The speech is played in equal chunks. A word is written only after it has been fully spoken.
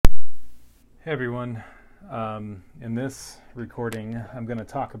Hey everyone. In this recording, I'm going to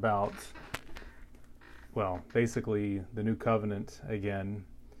talk about, basically the new covenant again,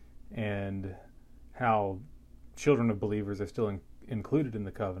 and how children of believers are still included in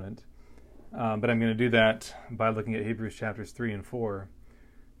the covenant. But I'm going to do that by looking at Hebrews chapters 3 and 4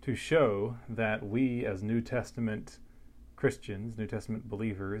 to show that we as New Testament Christians, New Testament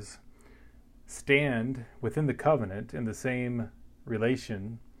believers, stand within the covenant in the same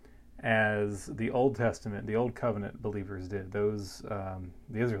relation as the Old Testament, the Old Covenant believers did, those, the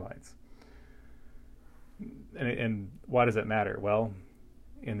Israelites. And why does that matter? Well,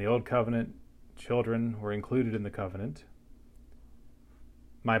 in the Old Covenant, children were included in the covenant.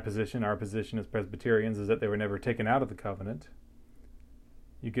 My position, our position as Presbyterians, is that they were never taken out of the covenant.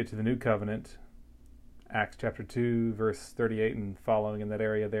 You get to the New Covenant, Acts chapter 2, verse 38 and following in that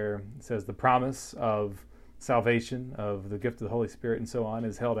area there, it says the promise of salvation, of the gift of the Holy Spirit and so on,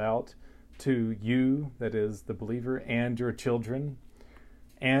 is held out to you, that is the believer, and your children,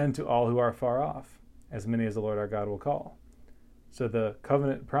 and to all who are far off, as many as the Lord our God will call. So the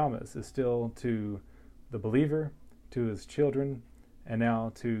covenant promise is still to the believer, to his children, and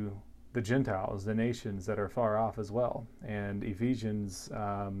now to the Gentiles, the nations that are far off as well. And Ephesians,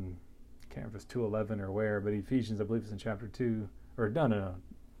 can't remember if it's 2:11 or where, but Ephesians, I believe it's in chapter 2, or no,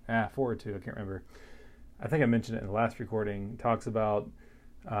 4 or 2, I can't remember. I think I mentioned it in the last recording, talks about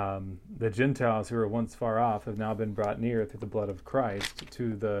the Gentiles who were once far off have now been brought near through the blood of Christ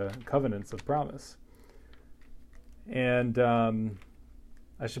to the covenants of promise. And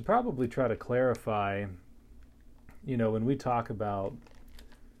I should probably try to clarify, when we talk about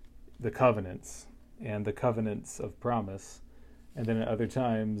the covenants and the covenants of promise, and then at other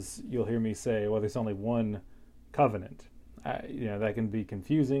times you'll hear me say, well, there's only one covenant. That can be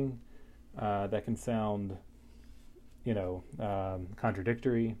confusing. That can sound,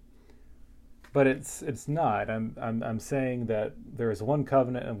 contradictory, but it's not. I'm saying that there is one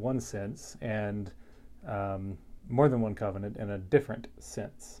covenant in one sense, and more than one covenant in a different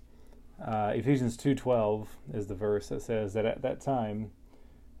sense. Ephesians 2:12 is the verse that says that at that time,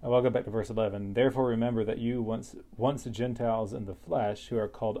 I'll go back to verse 11. Therefore, remember that you once Gentiles in the flesh, who are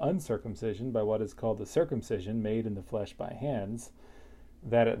called uncircumcision by what is called the circumcision made in the flesh by hands,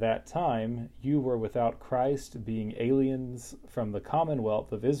 that at that time you were without Christ, being aliens from the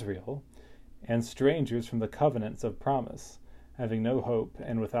commonwealth of Israel, and strangers from the covenants of promise, having no hope,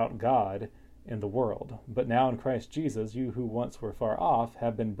 and without God in the world. But now in Christ Jesus, you who once were far off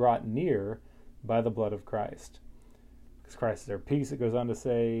have been brought near by the blood of Christ. Because Christ is our peace, it goes on to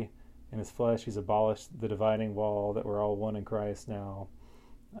say, in his flesh he's abolished the dividing wall, that we're all one in Christ now.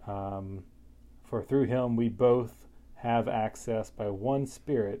 For through him we both have access by one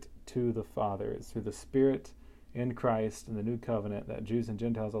Spirit to the Father. It's through the Spirit in Christ in the new covenant that Jews and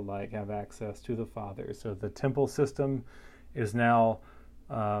Gentiles alike have access to the Father. So the temple system is now,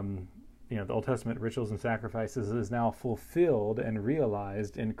 the Old Testament rituals and sacrifices is now fulfilled and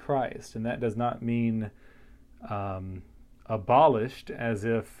realized in Christ. And that does not mean abolished, as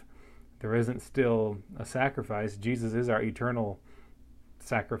if there isn't still a sacrifice. Jesus is our eternal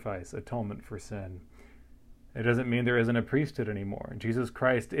sacrifice, atonement for sin. It doesn't mean there isn't a priesthood anymore. Jesus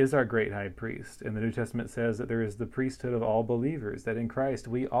Christ is our great high priest. And the New Testament says that there is the priesthood of all believers, that in Christ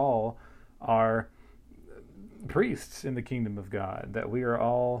we all are priests in the kingdom of God, that we are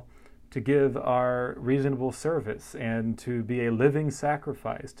all to give our reasonable service and to be a living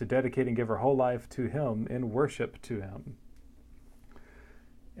sacrifice, to dedicate and give our whole life to him in worship to him.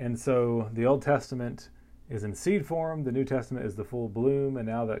 And so the Old Testament is in seed form, the New Testament is the full bloom, and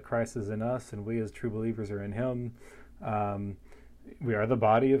now that Christ is in us and we as true believers are in him, we are the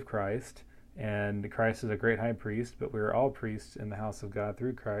body of Christ, and Christ is a great high priest, but we are all priests in the house of God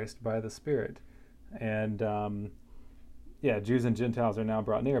through Christ by the Spirit. And Jews and Gentiles are now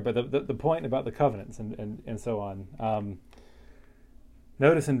brought near. But the point about the covenants and so on,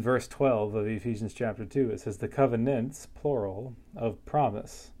 notice in verse 12 of Ephesians chapter 2, it says the covenants, plural, of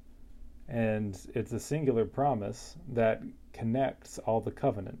promise. And it's a singular promise that connects all the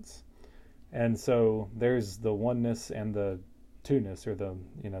covenants. And so there's the oneness and the two-ness, or the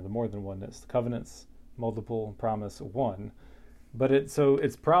more than oneness. The covenants, multiple, promise, one. But it's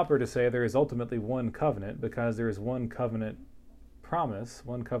proper to say there is ultimately one covenant, because there is one covenant promise,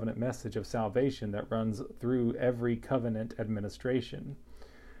 one covenant message of salvation that runs through every covenant administration.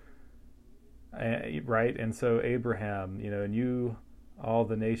 Right? And so Abraham, and you, all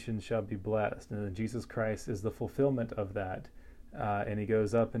the nations shall be blessed. And then Jesus Christ is the fulfillment of that. And he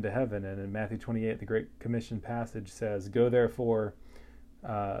goes up into heaven. And in Matthew 28, the Great Commission passage says, go therefore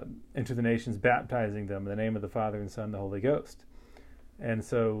into the nations, baptizing them in the name of the Father and Son and the Holy Ghost. And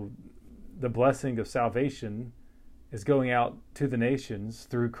so the blessing of salvation is going out to the nations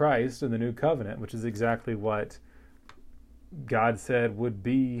through Christ in the new covenant, which is exactly what God said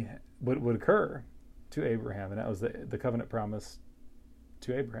would occur to Abraham, and that was the covenant promise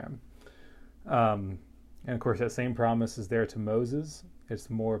to Abraham. And of course, that same promise is there to Moses. It's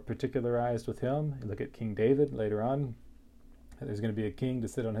more particularized with him. You look at King David later on. There's going to be a king to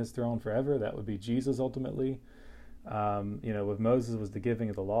sit on his throne forever. That would be Jesus ultimately. With Moses was the giving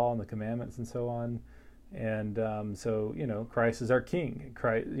of the law and the commandments and so on. And so Christ is our king.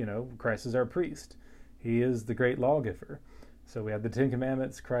 Christ is our priest. He is the great lawgiver. So we have the Ten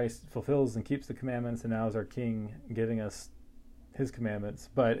Commandments. Christ fulfills and keeps the commandments, and now is our king, giving us his commandments.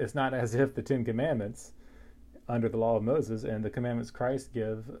 But it's not as if the Ten Commandments under the law of Moses and the commandments Christ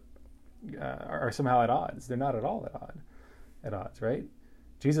give are somehow at odds. They're not at all at odds, right?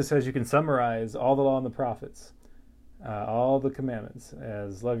 Jesus says you can summarize all the law and the prophets, all the commandments,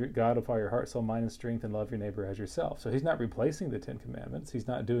 as love your God with all your heart, soul, mind, and strength, and love your neighbor as yourself. So he's not replacing the Ten Commandments. He's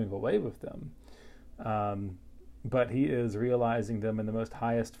not doing away with them. But he is realizing them in the most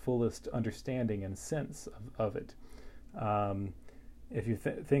highest, fullest understanding and sense of it. If you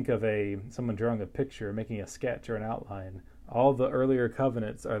think of someone drawing a picture, making a sketch or an outline, all the earlier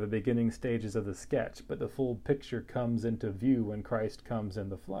covenants are the beginning stages of the sketch, but the full picture comes into view when Christ comes in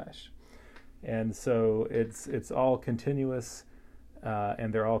the flesh. And so it's all continuous,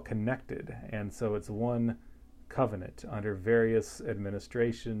 and they're all connected. And so it's one covenant under various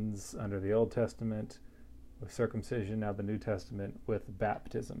administrations, under the Old Testament, with circumcision, now the New Testament with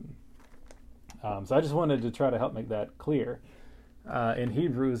baptism. So I just wanted to try to help make that clear. In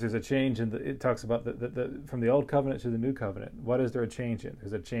Hebrews, there's a change it talks about from the Old Covenant to the New Covenant. What is there a change in?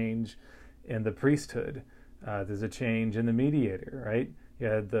 There's a change in the priesthood. There's a change in the mediator, right? You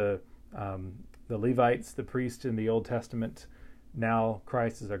had the Levites, the priest in the Old Testament. Now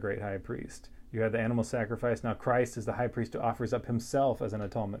Christ is our great high priest. You have the animal sacrifice. Now Christ is the high priest who offers up himself as an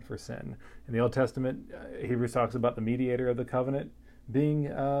atonement for sin. In the Old Testament, Hebrews talks about the mediator of the covenant being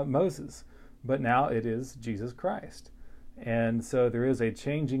Moses. But now it is Jesus Christ. And so there is a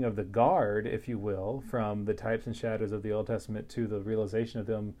changing of the guard, if you will, from the types and shadows of the Old Testament to the realization of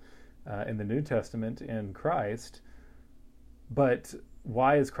them in the New Testament in Christ. But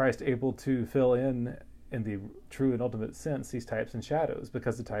why is Christ able to fill in the true and ultimate sense, these types and shadows?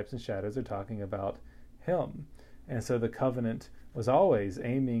 Because the types and shadows are talking about him. And so the covenant was always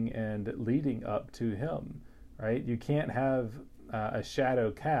aiming and leading up to him, right? You can't have a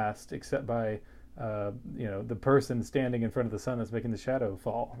shadow cast except by the person standing in front of the sun that's making the shadow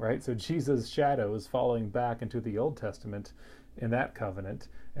fall, right? So Jesus' shadow is falling back into the Old Testament in that covenant.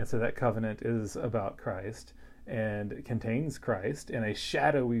 And so that covenant is about Christ and contains Christ in a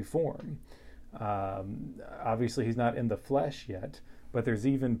shadowy form. Obviously, he's not in the flesh yet, but there's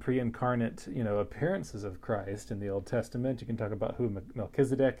even pre-incarnate, appearances of Christ in the Old Testament. You can talk about who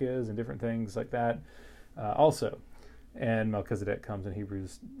Melchizedek is and different things like that also. And Melchizedek comes in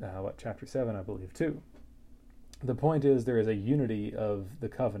Hebrews, chapter 7, I believe, too. The point is there is a unity of the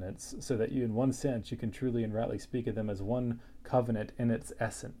covenants so that you, in one sense, you can truly and rightly speak of them as one covenant in its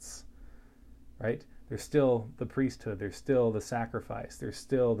essence, right? There's still the priesthood, there's still the sacrifice, there's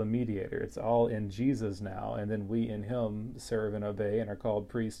still the mediator. It's all in Jesus now, and then we in him serve and obey and are called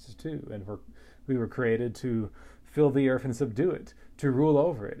priests too. And we were created to fill the earth and subdue it, to rule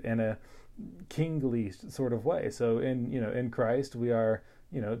over it in a kingly sort of way. So in Christ we are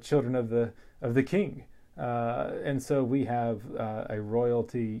children of the King, and so we have a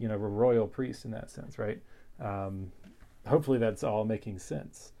royalty, we're royal priests in that sense, right? Hopefully that's all making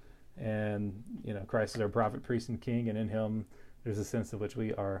sense. And Christ is our prophet, priest, and king, and in him there's a sense in which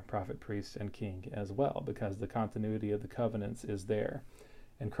we are prophet, priest, and king as well, because the continuity of the covenants is there,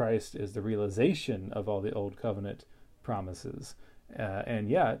 and Christ is the realization of all the old covenant promises, and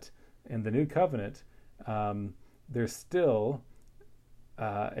yet in the new covenant, there's still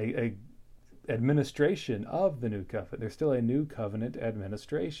a administration of the new covenant. There's still a new covenant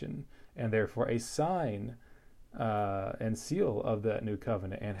administration, and therefore a sign and seal of that new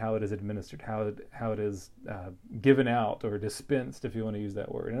covenant and how it is administered, how it is given out or dispensed, if you want to use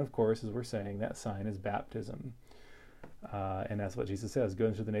that word. And of course, as we're saying, that sign is baptism, and that's what Jesus says: "Go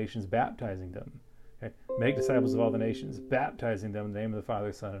into the nations, baptizing them." Okay. Make disciples of all the nations, baptizing them in the name of the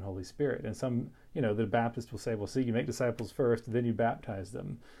Father, Son, and Holy Spirit. And some, the Baptists will say, well, see, you make disciples first, then you baptize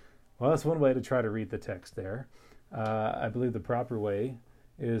them. Well, that's one way to try to read the text there. I believe the proper way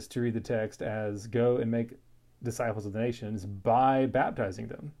is to read the text as go and make disciples of the nations by baptizing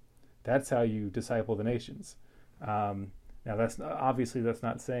them. That's how you disciple the nations. Now, that's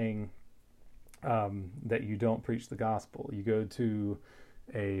not saying that you don't preach the gospel. You go to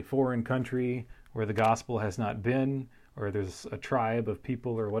a foreign country where the gospel has not been, or there's a tribe of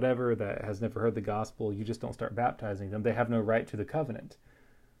people or whatever that has never heard the gospel, you just don't start baptizing them. They have no right to the covenant.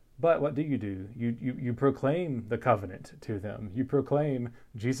 But what do? You proclaim the covenant to them. You proclaim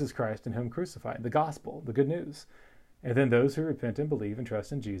Jesus Christ and Him crucified, the gospel, the good news. And then those who repent and believe and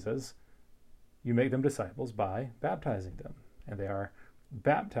trust in Jesus, you make them disciples by baptizing them. And they are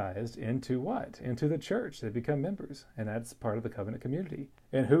baptized into what? Into the church. They become members. And that's part of the covenant community.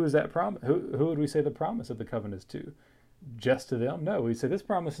 And who is that promise? Who would we say the promise of the covenant is to? Just to them? No, we say this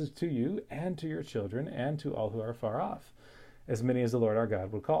promise is to you and to your children and to all who are far off, as many as the Lord our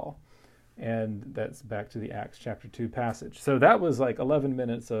God would call. And that's back to the Acts chapter 2 passage. So that was like 11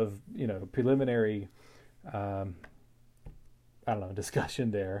 minutes of, preliminary, discussion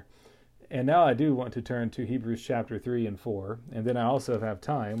there. And now I do want to turn to Hebrews chapter 3 and 4. And then I also, if I have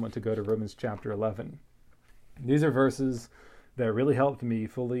time, want to go to Romans chapter 11. These are verses that really helped me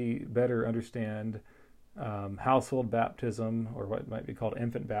fully better understand household baptism, or what might be called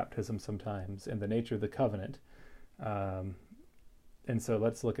infant baptism sometimes, and the nature of the covenant. And so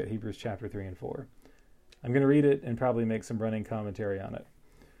let's look at Hebrews chapter 3 and 4. I'm going to read it and probably make some running commentary on it.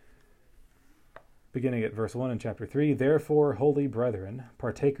 Beginning at verse 1 in chapter 3, "Therefore, holy brethren,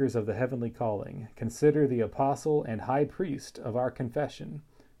 partakers of the heavenly calling, consider the apostle and high priest of our confession,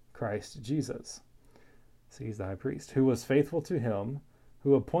 Christ Jesus." See, he's the high priest, "who was faithful to him,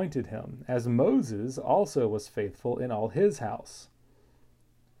 who appointed him, as Moses also was faithful in all his house."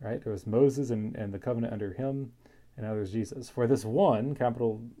 Right? There was Moses and the covenant under him, and now there's Jesus. "For this one,"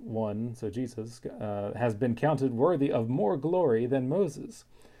 capital one, so Jesus, "has been counted worthy of more glory than Moses,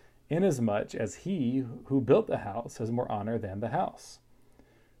 inasmuch as he who built the house has more honor than the house.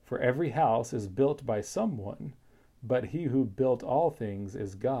 For every house is built by someone, but he who built all things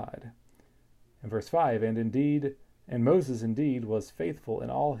is God." In verse 5, And Moses indeed was faithful in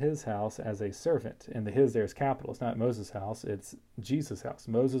all his house as a servant." And the his there is capital. It's not Moses' house, it's Jesus' house.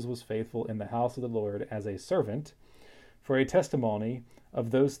 Moses was faithful in the house of the Lord as a servant for a testimony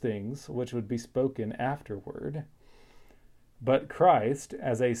of those things which would be spoken afterward. But Christ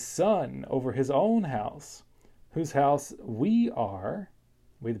as a son over his own house, whose house we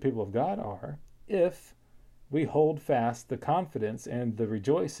the people of God are, if we hold fast the confidence and the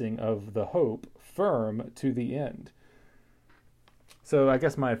rejoicing of the hope firm to the end. So I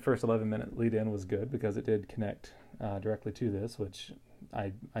guess my first 11-minute lead-in was good because it did connect directly to this, which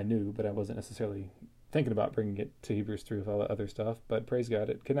I knew, but I wasn't necessarily thinking about bringing it to Hebrews 3 with all the other stuff, but praise God,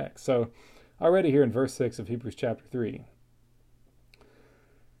 it connects. So already here in verse 6 of Hebrews chapter 3,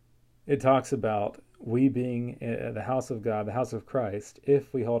 it talks about we being the house of God, the house of Christ,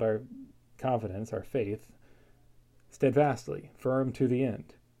 if we hold our confidence, our faith, steadfastly, firm to the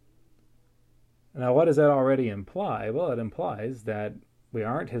end. Now, what does that already imply? Well, it implies that we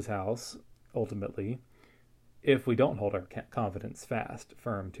aren't his house, ultimately, if we don't hold our confidence fast,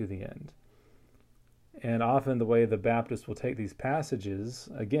 firm to the end. And often the way the Baptists will take these passages,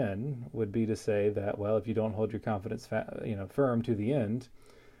 again, would be to say that, well, if you don't hold your confidence firm to the end,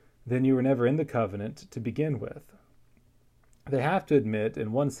 then you were never in the covenant to begin with. They have to admit,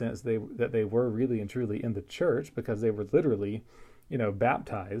 in one sense, that they were really and truly in the church because they were literally,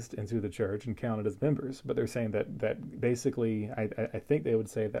 baptized into the church and counted as members. But they're saying that basically, I think they would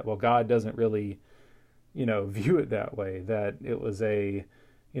say that, well, God doesn't really, view it that way. That it was a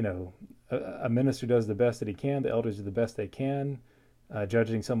minister does the best that he can. The elders do the best they can,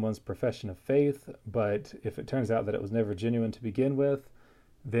 judging someone's profession of faith. But if it turns out that it was never genuine to begin with,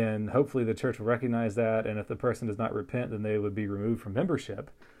 then hopefully the church will recognize that, and if the person does not repent, then they would be removed from membership.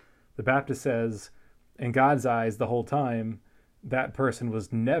 The Baptist says, in God's eyes, the whole time, that person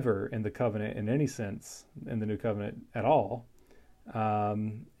was never in the covenant in any sense, in the new covenant at all.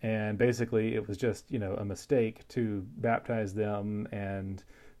 And basically it was just, a mistake to baptize them, and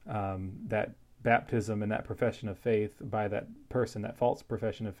that baptism and that profession of faith by that person, that false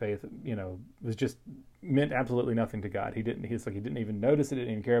profession of faith, was just meant absolutely nothing to God. He didn't even notice it, didn't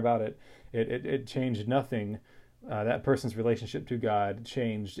even care about it. It changed nothing. That person's relationship to God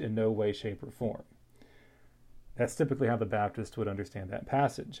changed in no way, shape, or form. That's typically how the Baptist would understand that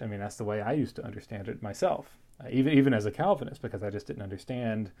passage. I mean, that's the way I used to understand it myself, even as a Calvinist, because I just didn't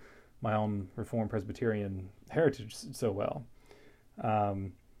understand my own Reformed Presbyterian heritage so well.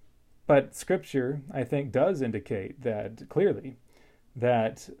 But Scripture, I think, does indicate that clearly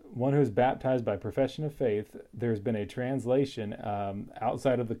that one who is baptized by profession of faith, there's been a translation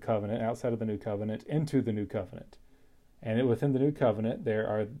outside of the covenant, outside of the new covenant, into the new covenant. And within the new covenant, there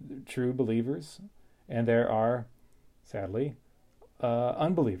are true believers, and there are, sadly,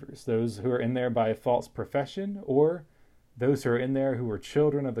 unbelievers, those who are in there by false profession or those who are in there who are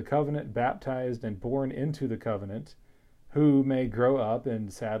children of the covenant, baptized and born into the covenant, who may grow up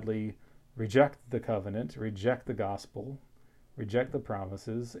and sadly reject the covenant, reject the gospel, reject the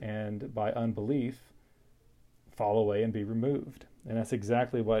promises, and by unbelief fall away and be removed. And that's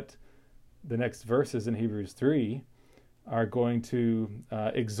exactly what the next verses in Hebrews 3 are going to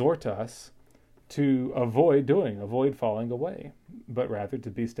exhort us to avoid falling away, but rather to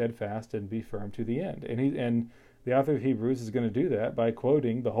be steadfast and be firm to the end. And the author of Hebrews is going to do that by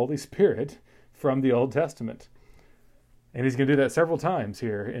quoting the Holy Spirit from the Old Testament. And he's going to do that several times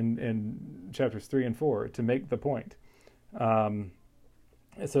here in chapters 3 and 4 to make the point.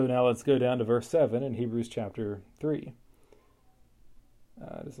 So now let's go down to verse 7 in Hebrews chapter 3.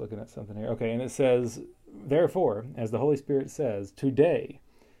 Just looking at something here. Okay, and it says, therefore, as the Holy Spirit says, today,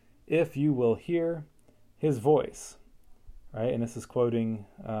 if you will hear his voice, right? And this is quoting,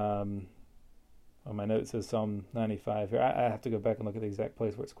 on my note says Psalm 95 here. I have to go back and look at the exact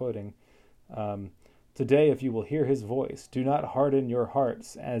place where it's quoting. Today, if you will hear his voice, do not harden your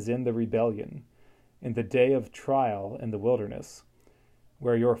hearts as in the rebellion, in the day of trial in the wilderness,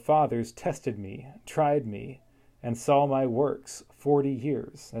 where your fathers tested me, tried me, and saw my works 40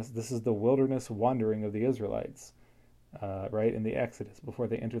 years. This is the wilderness wandering of the Israelites, right, in the Exodus, before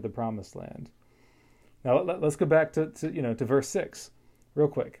they entered the Promised Land. Now, let's go back to verse 6 real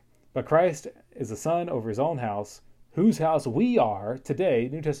quick. But Christ is a son over his own house, whose house we are today,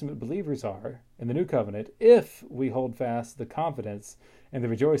 New Testament believers are, in the New Covenant, if we hold fast the confidence and the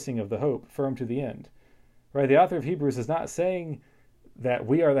rejoicing of the hope firm to the end. Right? The author of Hebrews is not saying that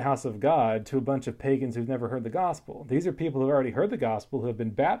we are the house of God to a bunch of pagans who've never heard the gospel. These are people who have already heard the gospel, who have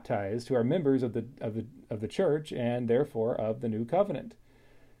been baptized, who are members of the church and therefore of the New Covenant.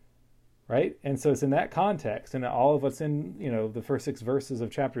 Right? And so it's in that context, and all of what's in the first 6 verses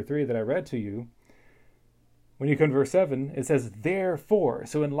of chapter 3 that I read to you. When you come to verse 7, it says, therefore.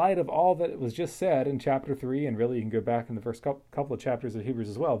 So in light of all that was just said in chapter 3, and really you can go back in the first couple of chapters of Hebrews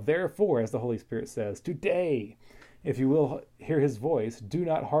as well, therefore, as the Holy Spirit says, today, if you will hear his voice, do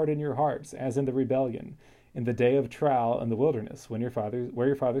not harden your hearts, as in the rebellion, in the day of trial in the wilderness, where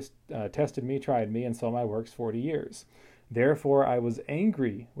your fathers tested me, tried me, and saw my works 40 years. Therefore I was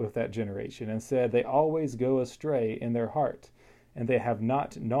angry with that generation, and said, they always go astray in their heart, and they have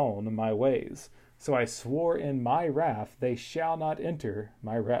not known my ways. So I swore in my wrath, they shall not enter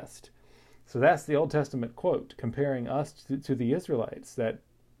my rest. So that's the Old Testament quote, comparing us to the Israelites that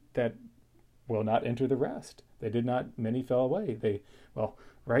will not enter the rest. They did not, many fell away.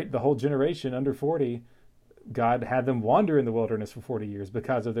 The whole generation under 40, God had them wander in the wilderness for 40 years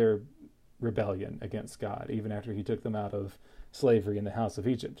because of their rebellion against God, even after he took them out of slavery in the house of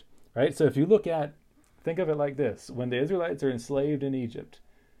Egypt. Right? So if you think of it like this, when the Israelites are enslaved in Egypt,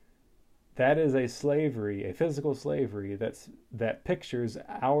 that is a slavery, a physical slavery that pictures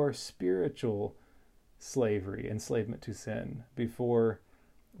our spiritual slavery, enslavement to sin before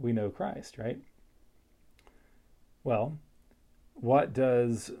we know Christ, right? Well, what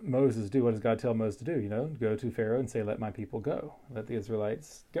does Moses do? What does God tell Moses to do? Go to Pharaoh and say, let my people go. Let the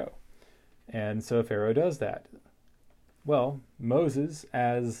Israelites go. And so Pharaoh does that. Well, Moses,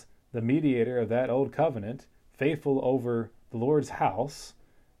 as the mediator of that old covenant, faithful over the Lord's house,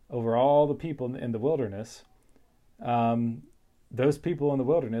 over all the people in the wilderness, those people in the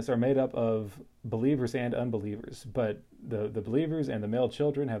wilderness are made up of believers and unbelievers. But the believers and the male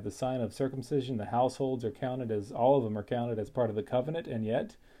children have the sign of circumcision. The households all of them are counted as part of the covenant, and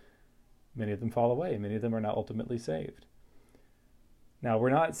yet many of them fall away. Many of them are not ultimately saved. Now, we're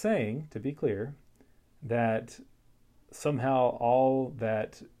not saying, to be clear, that somehow all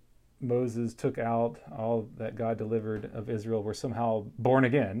that Moses took out, all that God delivered of Israel were somehow born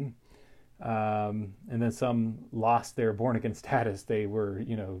again, and then some lost their born again status. They were,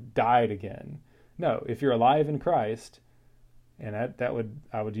 died again. No, if you're alive in Christ, and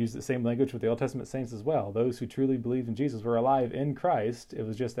I would use the same language with the Old Testament saints as well. Those who truly believed in Jesus were alive in Christ. It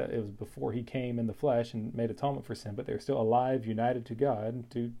was just that it was before he came in the flesh and made atonement for sin, but they're still alive, united to God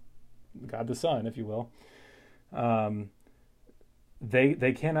the Son, if you will.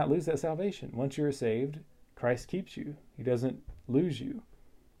 They cannot lose that salvation. Once you're saved, Christ keeps you. He doesn't lose you.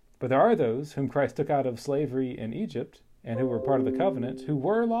 But there are those whom Christ took out of slavery in Egypt and who were part of the covenant who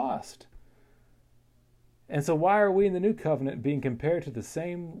were lost. And so why are we in the new covenant being compared to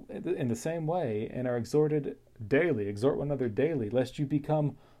in the same way and are exhorted daily, exhort one another daily, lest you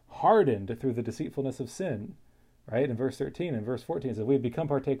become hardened through the deceitfulness of sin? Right? In verse 13 and verse 14 it says, we have become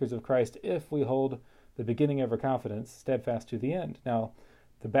partakers of Christ if we hold the beginning of our confidence steadfast to the end. Now,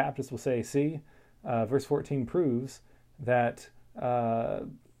 the Baptists will say, see, verse 14 proves that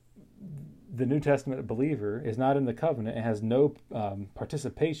the New Testament believer is not in the covenant and has no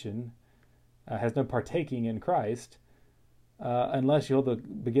participation, has no partaking in Christ, unless you hold the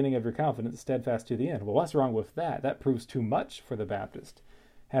beginning of your confidence steadfast to the end. Well, what's wrong with that? That proves too much for the Baptist.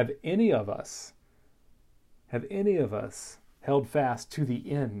 Have any of us held fast to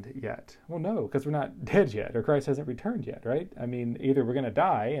the end yet? Well, no, because we're not dead yet, or Christ hasn't returned yet, right? I mean, either we're going to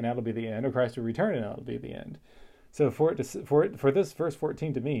die and that'll be the end, or Christ will return and that'll be the end. So for this verse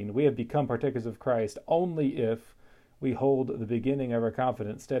 14 to mean we have become partakers of Christ only if we hold the beginning of our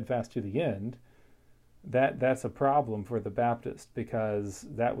confidence steadfast to the end, that's a problem for the Baptist, because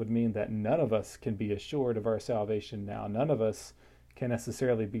that would mean that none of us can be assured of our salvation now. None of us can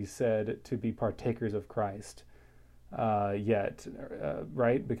necessarily be said to be partakers of Christ yet,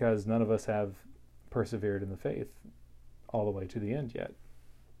 right? Because none of us have persevered in the faith all the way to the end yet.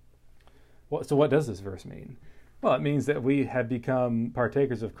 Well, so what does this verse mean? Well, it means that we have become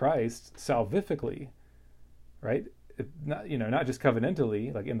partakers of Christ salvifically, right? Not just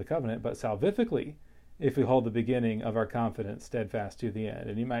covenantally, like in the covenant, but salvifically, if we hold the beginning of our confidence steadfast to the end.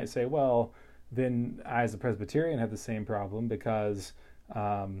 And you might say, well, then I as a Presbyterian have the same problem, because,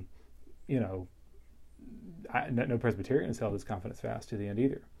 no Presbyterian has held his confidence fast to the end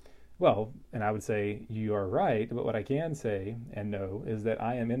either. Well, and I would say you are right, but what I can say and know is that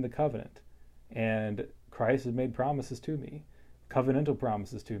I am in the covenant, and Christ has made promises to me, covenantal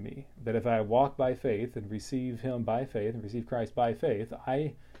promises to me, that if I walk by faith and receive him by faith and receive Christ by faith,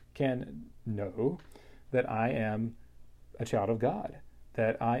 I can know that I am a child of God,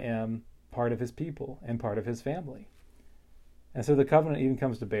 that I am part of his people and part of his family. And so the covenant even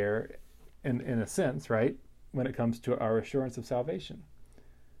comes to bear, in a sense, right, when it comes to our assurance of salvation.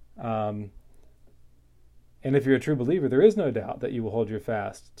 And if you're a true believer, there is no doubt that you will hold your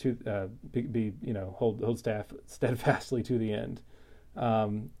fast to hold steadfastly to the end.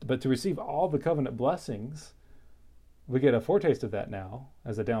 But to receive all the covenant blessings, we get a foretaste of that now,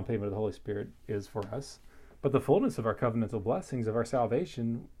 as a down payment of the Holy Spirit is for us. But the fullness of our covenantal blessings of our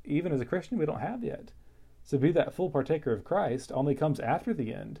salvation, even as a Christian, we don't have yet. So be that full partaker of Christ only comes after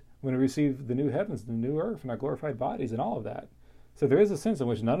the end, when we receive the new heavens, the new earth, and our glorified bodies, and all of that. So there is a sense in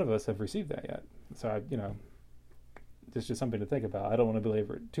which none of us have received that yet. So, it's just something to think about. I don't want to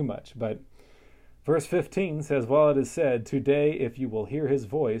belabor it too much. But verse 15 says, "Well, it is said, today, if you will hear his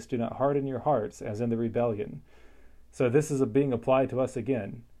voice, do not harden your hearts as in the rebellion." So this is being applied to us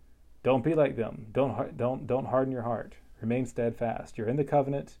again. Don't be like them. Don't harden your heart. Remain steadfast. You're in the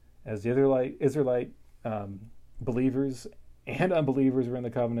covenant, as the Israelite believers and unbelievers are in the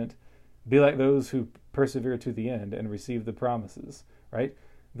covenant. Be like those who persevere to the end and receive the promises, right?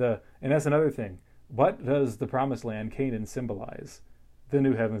 And that's another thing. What does the promised land, Canaan, symbolize? The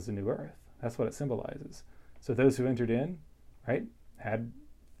new heavens and new earth. That's what it symbolizes. So those who entered in, right, had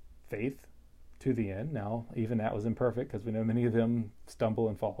faith to the end. Now, even that was imperfect, because we know many of them stumble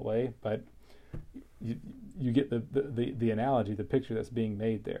and fall away, but you get the analogy, the picture that's being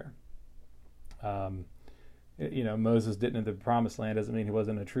made there. Moses didn't enter the promised land doesn't mean he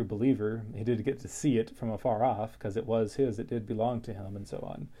wasn't a true believer. He did get to see it from afar off, because it was his, it did belong to him, and so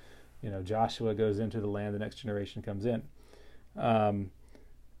on. Joshua goes into the land, the next generation comes in.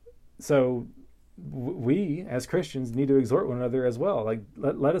 So we, as Christians, need to exhort one another as well. Like,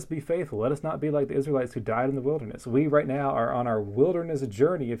 let us be faithful. Let us not be like the Israelites who died in the wilderness. We right now are on our wilderness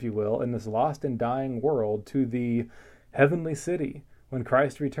journey, if you will, in this lost and dying world to the heavenly city when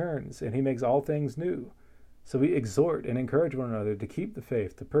Christ returns and he makes all things new. So we exhort and encourage one another to keep the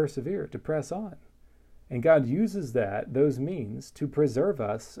faith, to persevere, to press on. And God uses those means to preserve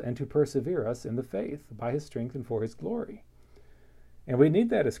us and to persevere us in the faith by his strength and for his glory. And we need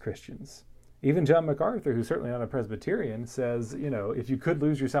that as Christians. Even John MacArthur, who's certainly not a Presbyterian, says, if you could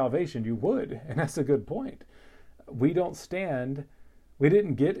lose your salvation, you would. And that's a good point. We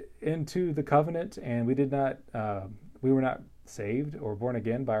didn't get into the covenant, and we were not saved or born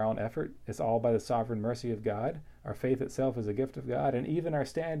again by our own effort. It's all by the sovereign mercy of God. Our faith itself is a gift of God, and even our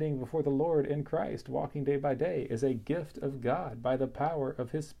standing before the Lord in Christ, walking day by day, is a gift of God by the power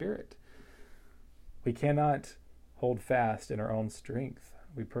of his Spirit. We cannot hold fast in our own strength.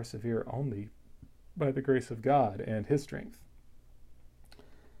 We persevere only by the grace of God and his strength.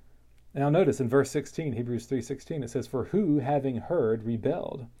 Now notice in verse 16, Hebrews 3:16, it says, "For who, having heard,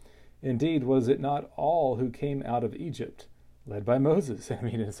 rebelled? Indeed, was it not all who came out of Egypt, led by Moses?" I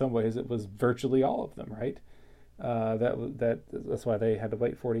mean, in some ways, it was virtually all of them, right? That's why they had to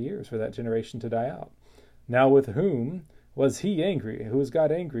wait 40 years for that generation to die out. "Now with whom was he angry? Who was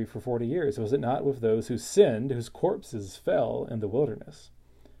God angry for 40 years? Was it not with those who sinned, whose corpses fell in the wilderness?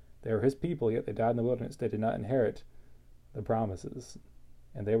 They were his people, yet they died in the wilderness. They did not inherit the promises."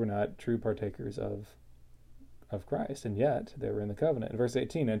 and they were not true partakers of Christ, and yet they were in the covenant. In verse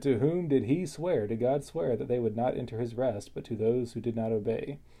 18, and to whom did he swear? Did God swear that they would not enter his rest, but to those who did not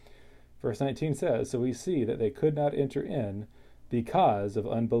obey? Verse 19 says, so we see that they could not enter in because of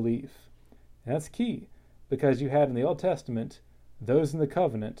unbelief. And that's key, because you had in the Old Testament those in the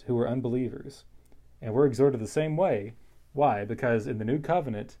covenant who were unbelievers. And we're exhorted the same way. Why? Because in the new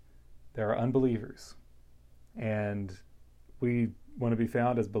covenant, there are unbelievers. And we want to be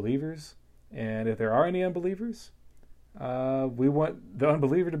found as believers. And if there are any unbelievers, we want the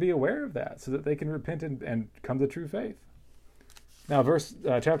unbeliever to be aware of that so that they can repent and come to true faith. Now,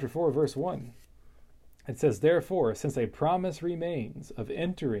 chapter 4, verse 1, it says, therefore, since a promise remains of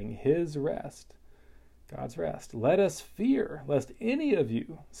entering his rest, God's rest, let us fear lest any of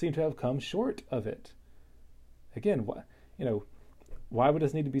you seem to have come short of it. Again, why would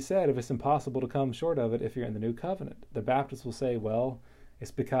this need to be said if it's impossible to come short of it if you're in the new covenant? The Baptists will say, well,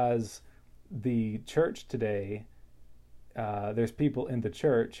 it's because the church today, there's people in the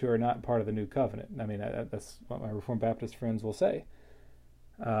church who are not part of the new covenant. I mean, that's what my Reformed Baptist friends will say.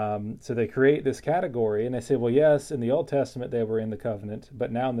 So they create this category, and they say, well, yes, in the Old Testament they were in the covenant,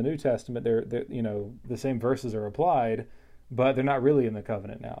 but now in the New Testament, they're the same verses are applied, but they're not really in the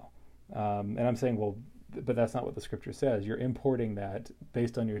covenant now. And I'm saying, well, but that's not what the Scripture says. You're importing that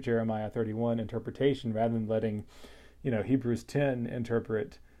based on your Jeremiah 31 interpretation, rather than letting, Hebrews 10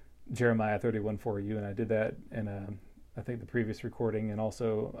 interpret Jeremiah 31 for you. And I did that in I think the previous recording, and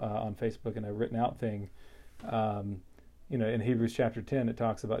also on Facebook in a written out thing. In Hebrews chapter 10, it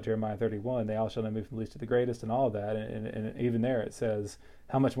talks about Jeremiah 31, they all shall not move from the least to the greatest, and all of that. And even there it says,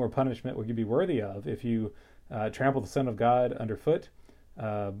 how much more punishment will you be worthy of if you trample the Son of God underfoot,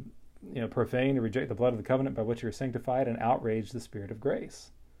 profane and reject the blood of the covenant by which you are sanctified, and outrage the Spirit of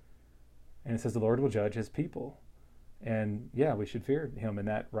grace. And it says the Lord will judge his people. And yeah, we should fear him in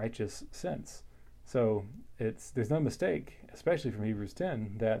that righteous sense. So there's no mistake, especially from Hebrews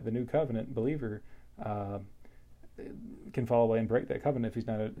 10, that the new covenant believer can fall away and break that covenant if he's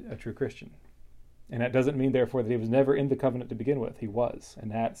not a true Christian. And that doesn't mean, therefore, that he was never in the covenant to begin with. He was,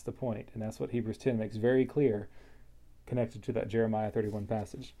 and that's the point. And that's what Hebrews 10 makes very clear, connected to that Jeremiah 31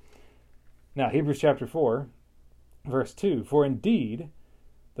 passage. Now, Hebrews chapter 4, verse 2, for indeed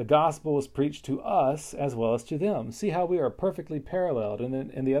the gospel was preached to us as well as to them. See how we are perfectly paralleled. And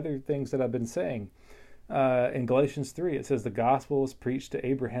then in the other things that I've been saying, in Galatians 3, it says the gospel was preached to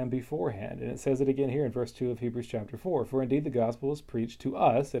Abraham beforehand. And it says it again here in verse 2 of Hebrews chapter 4. For indeed the gospel was preached to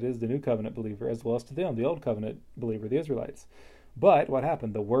us, that is the new covenant believer, as well as to them, the old covenant believer, the Israelites. But what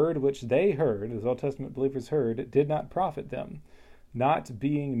happened? The word which they heard, as Old Testament believers heard, did not profit them, not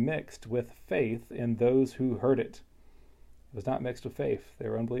being mixed with faith in those who heard it. It was not mixed with faith. They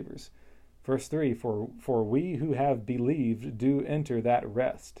were unbelievers. Verse 3, for we who have believed do enter that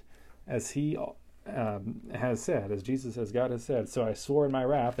rest, as he has said, as Jesus, as God has said, so I swore in my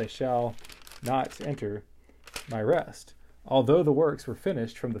wrath, they shall not enter my rest, although the works were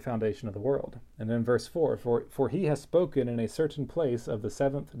finished from the foundation of the world. And then verse 4, for he has spoken in a certain place of the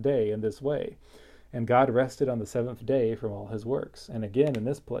seventh day in this way, and God rested on the seventh day from all his works. And again in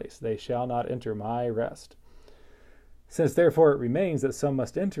this place, they shall not enter my rest. Since therefore it remains that some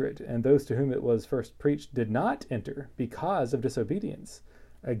must enter it, and those to whom it was first preached did not enter because of disobedience.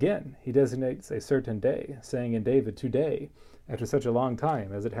 Again, he designates a certain day, saying in David, today, after such a long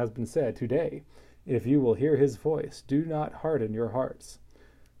time, as it has been said, today, if you will hear his voice, do not harden your hearts.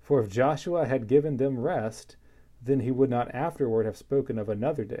 For if Joshua had given them rest, then he would not afterward have spoken of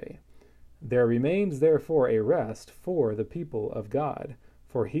another day. There remains therefore a rest for the people of God,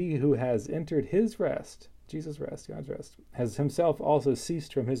 for he who has entered his rest, Jesus' rest, God's rest, has himself also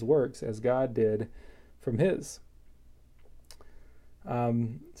ceased from his works as God did from his.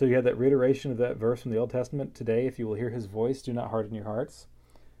 So you have that reiteration of that verse from the Old Testament, today, if you will hear his voice, do not harden your hearts.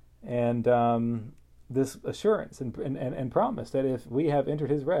 And this assurance and promise that if we have entered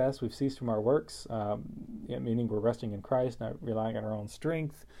his rest, we've ceased from our works, meaning we're resting in Christ, not relying on our own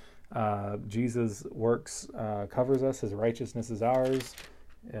strength. Jesus' works covers us, his righteousness is ours,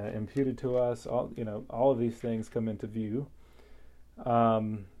 imputed to us. All of these things come into view.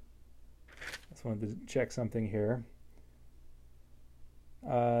 I just wanted to check something here.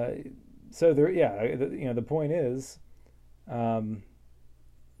 So there, the point is,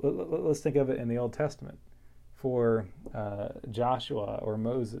 let's think of it in the Old Testament. For Joshua or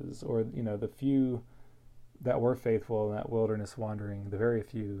Moses or the few that were faithful in that wilderness wandering, the very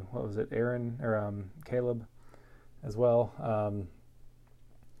few, what was it, Aaron or Caleb as well,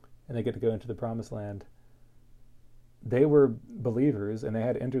 and they get to go into the promised land. They were believers and they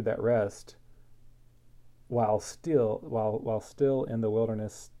had entered that rest while still in the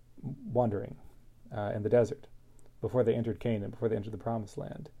wilderness wandering in the desert, before they entered Canaan, before they entered the Promised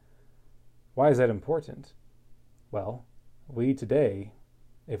Land. Why is that important? Well, we today,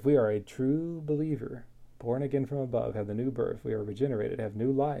 if we are a true believer, born again from above, have the new birth, we are regenerated, have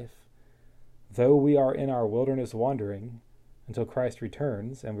new life, though we are in our wilderness wandering until Christ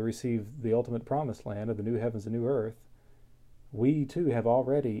returns and we receive the ultimate promised land of the new heavens and new earth, we too have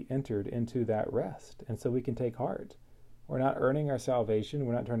already entered into that rest. And so we can take heart. We're not earning our salvation.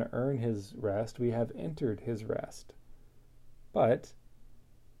 We're not trying to earn his rest. We have entered his rest. But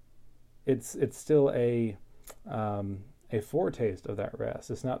it's still a foretaste of that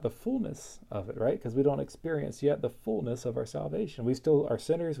rest. It's not the fullness of it, right? Because we don't experience yet the fullness of our salvation. We still are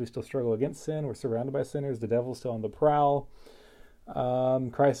sinners. We still struggle against sin. We're surrounded by sinners. The devil's still on the prowl.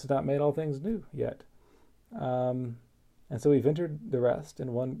 Christ has not made all things new yet. And so we've entered the rest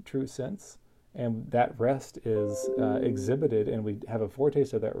in one true sense. And that rest is exhibited, and we have a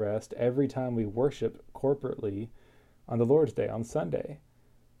foretaste of that rest every time we worship corporately on the Lord's Day, on Sunday.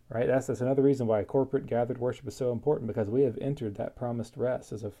 Right? That's another reason why corporate gathered worship is so important, because we have entered that promised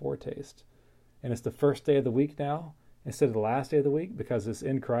rest as a foretaste. And it's the first day of the week now, instead of the last day of the week, because it's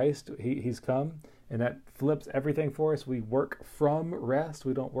in Christ. He's come, and that flips everything for us. We work from rest.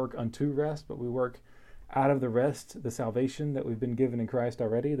 We don't work unto rest, but we work out of the rest, the salvation that we've been given in Christ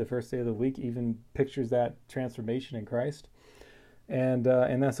already. The first day of the week even pictures that transformation in Christ. And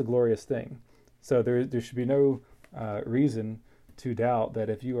that's a glorious thing. So there should be no reason to doubt that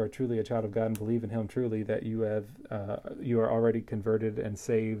if you are truly a child of God and believe in him truly, that you are already converted and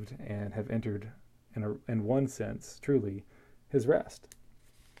saved and have entered, in one sense, truly, his rest.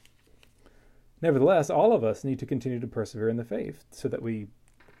 Nevertheless, all of us need to continue to persevere in the faith so that we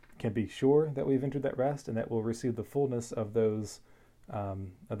can be sure that we've entered that rest and that we'll receive the fullness of those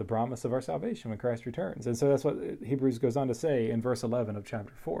of the promise of our salvation when Christ returns. And so that's what Hebrews goes on to say in verse 11 of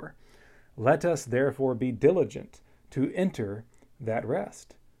chapter 4. Let us therefore be diligent to enter that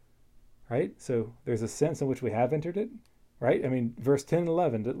rest. Right? So there's a sense in which we have entered it. Right? I mean, verse 10 and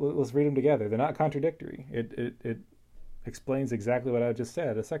 11, let's read them together. They're not contradictory. It explains exactly what I just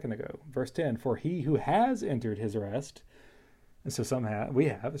said a second ago. Verse 10, for he who has entered his rest, and so we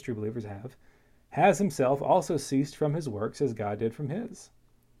have, as true believers have, has himself also ceased from his works as God did from his.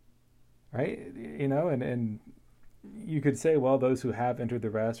 Right? You know, and you could say, well, those who have entered the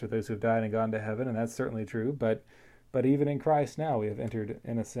rest are those who have died and gone to heaven, and that's certainly true, but even in Christ now we have entered,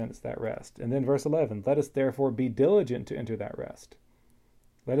 in a sense, that rest. And then verse 11, let us therefore be diligent to enter that rest.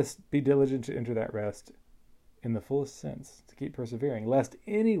 Let us be diligent to enter that rest in the fullest sense, to keep persevering, lest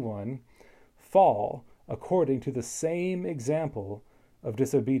anyone fall according to the same example of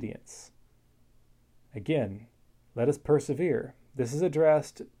disobedience. Again, let us persevere. This is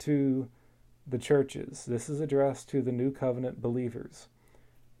addressed to the churches. This is addressed to the new covenant believers.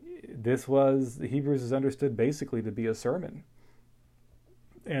 The Hebrews is understood basically to be a sermon.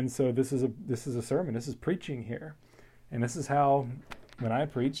 And so this is a sermon. This is preaching here. And this is how, when I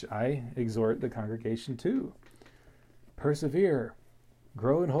preach, I exhort the congregation to persevere,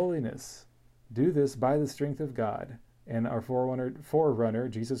 grow in holiness. Do this by the strength of God and our forerunner,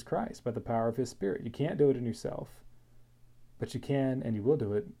 Jesus Christ, by the power of his Spirit. You can't do it in yourself, but you can and you will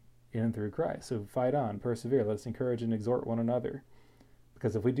do it in and through Christ. So fight on, persevere. Let us encourage and exhort one another.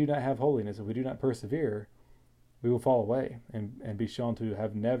 Because if we do not have holiness, if we do not persevere, we will fall away and be shown to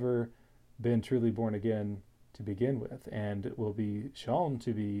have never been truly born again to begin with, and will be shown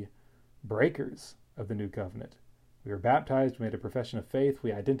to be breakers of the new covenant. We were baptized, we made a profession of faith,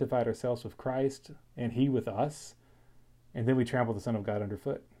 we identified ourselves with Christ, and he with us, and then we trampled the Son of God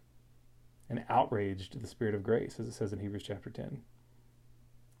underfoot and outraged the Spirit of grace, as it says in Hebrews chapter 10.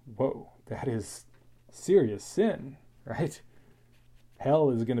 Whoa, that is serious sin, right? Hell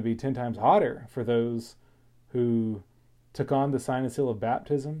is going to be 10 times hotter for those who took on the sign and seal of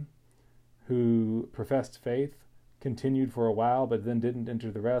baptism, who professed faith, continued for a while, but then didn't enter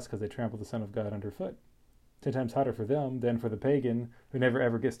the rest because they trampled the Son of God underfoot. 10 times hotter for them than for the pagan who never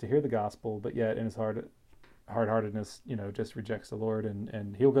ever gets to hear the gospel, but yet in his hard-heartedness, just rejects the Lord,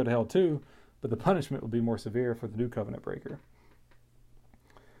 and he'll go to hell too, but the punishment will be more severe for the new covenant breaker.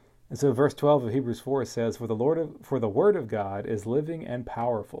 And so verse 12 of Hebrews 4 says, For the word of God is living and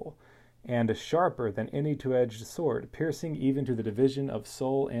powerful, and sharper than any two-edged sword, piercing even to the division of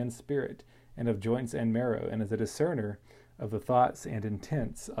soul and spirit, and of joints and marrow, and is a discerner of the thoughts and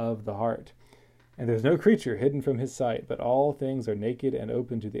intents of the heart. And there's no creature hidden from his sight, but all things are naked and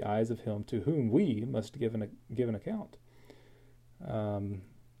open to the eyes of him to whom we must give an account. Again,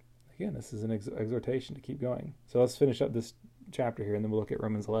 this is an exhortation to keep going. So let's finish up this chapter here, and then we'll look at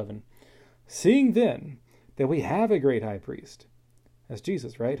Romans 11. Seeing then that we have a great high priest. That's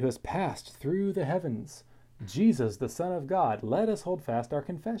Jesus, right? Who has passed through the heavens. Jesus, the Son of God. Let us hold fast our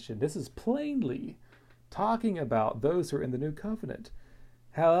confession. This is plainly talking about those who are in the new covenant.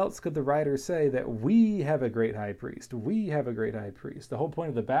 How else could the writer say that we have a great high priest? We have a great high priest. The whole point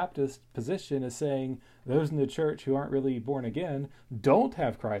of the Baptist position is saying those in the church who aren't really born again don't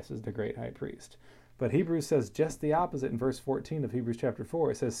have Christ as the great high priest. But Hebrews says just the opposite in verse 14 of Hebrews chapter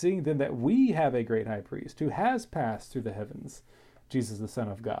 4. It says, seeing then that we have a great high priest who has passed through the heavens, Jesus the Son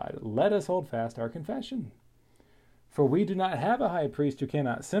of God, let us hold fast our confession. For we do not have a high priest who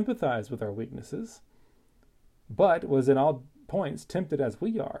cannot sympathize with our weaknesses, but was in all points tempted as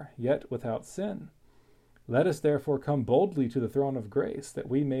we are, yet without sin. Let us therefore come boldly to the throne of grace, that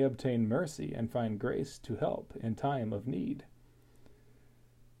we may obtain mercy and find grace to help in time of need.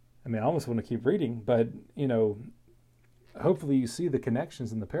 I mean, I almost want to keep reading, but, hopefully you see the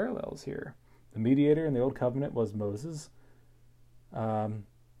connections and the parallels here. The mediator in the Old Covenant was Moses.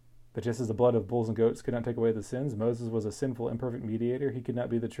 But just as the blood of bulls and goats could not take away the sins, Moses was a sinful, imperfect mediator. He could not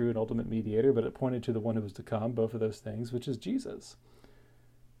be the true and ultimate mediator, but it pointed to the one who was to come, both of those things, which is Jesus.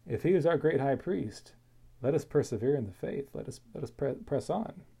 If he is our great high priest, let us persevere in the faith. Let us press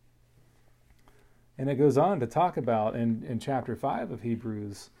on. And it goes on to talk about in chapter 5 of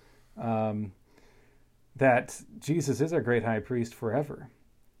Hebrews that Jesus is our great high priest forever.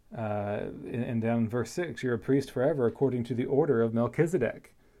 And down in verse 6, you're a priest forever according to the order of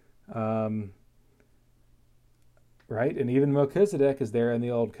Melchizedek. Right? And even Melchizedek is there in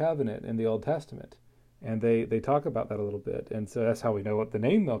the Old Covenant, in the Old Testament. And they talk about that a little bit. And so that's how we know what the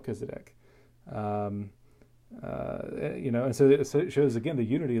name Melchizedek. And so it shows, again, the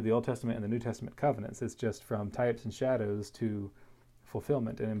unity of the Old Testament and the New Testament covenants. It's just from types and shadows to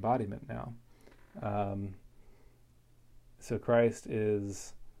fulfillment and embodiment now. So Christ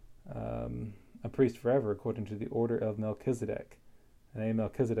is a priest forever according to the order of Melchizedek. The name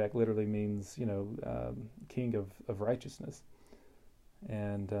Melchizedek literally means, king of righteousness.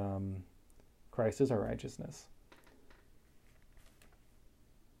 And Christ is our righteousness.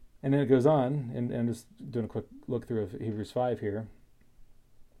 And then it goes on, and just doing a quick look through of Hebrews 5 here.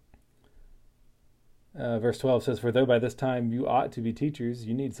 Verse 12 says, for though by this time you ought to be teachers,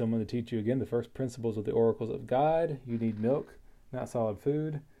 you need someone to teach you again the first principles of the oracles of God. You need milk, not solid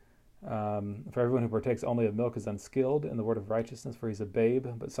food. For everyone who partakes only of milk is unskilled in the word of righteousness, for he's a babe,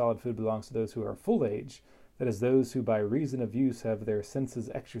 but solid food belongs to those who are full age, that is, those who by reason of use have their senses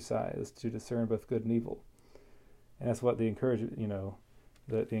exercised to discern both good and evil. And that's what the encouragement,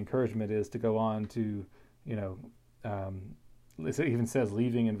 the encouragement is to go on to, it even says,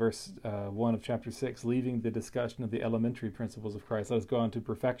 leaving in verse 1 of chapter 6, leaving the discussion of the elementary principles of Christ, let us go on to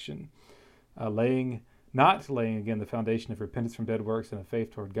perfection, not laying again the foundation of repentance from dead works and of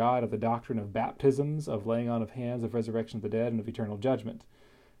faith toward God, of the doctrine of baptisms, of laying on of hands, of resurrection of the dead, and of eternal judgment.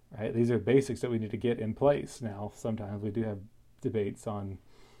 Right? These are basics that we need to get in place. Now, sometimes we do have debates on,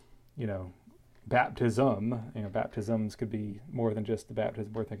 baptism. Baptisms could be more than just the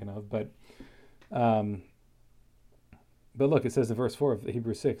baptism we're thinking of. But look, it says in verse 4 of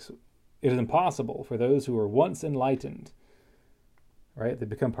Hebrews 6, it is impossible for those who were once enlightened, right? They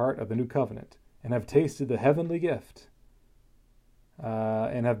become part of the new covenant, and have tasted the heavenly gift,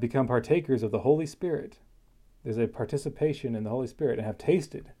 and have become partakers of the Holy Spirit. There's a participation in the Holy Spirit, and have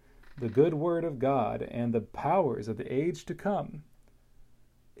tasted the good word of God and the powers of the age to come.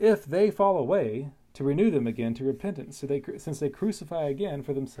 If they fall away, to renew them again to repentance, since they crucify again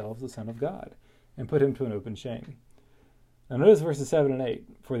for themselves the Son of God, and put him to an open shame. Now notice verses 7 and 8.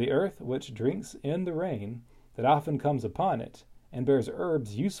 For the earth, which drinks in the rain that often comes upon it, and bears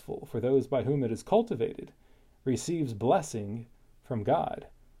herbs useful for those by whom it is cultivated, receives blessing from God.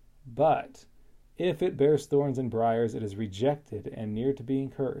 But if it bears thorns and briars, it is rejected and near to being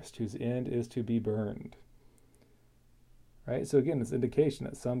cursed, whose end is to be burned. Right? So again, it's indication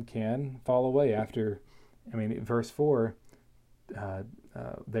that some can fall away after, verse 4,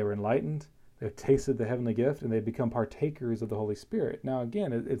 they were enlightened, they've tasted the heavenly gift, and they've become partakers of the Holy Spirit. Now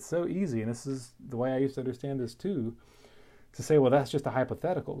again, it's so easy, and this is the way I used to understand this too, to say, well, that's just a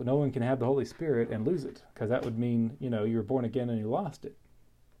hypothetical. No one can have the Holy Spirit and lose it, because that would mean, you were born again and you lost it.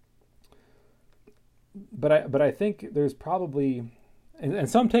 But I think there's probably, and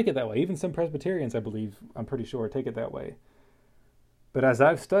some take it that way. Even some Presbyterians, I'm pretty sure, take it that way. But as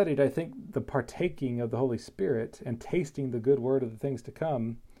I've studied, I think the partaking of the Holy Spirit and tasting the good word of the things to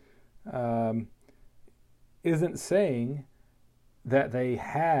come isn't saying that they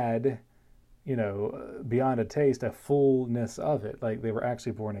had, beyond a taste, a fullness of it, like they were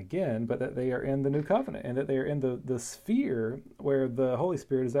actually born again, but that they are in the new covenant, and that they are in the sphere where the Holy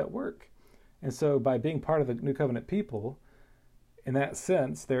Spirit is at work. And so by being part of the New Covenant people, in that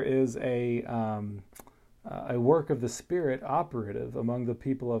sense, there is a work of the Spirit operative among the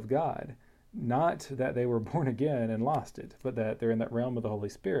people of God. Not that they were born again and lost it, but that they're in that realm of the Holy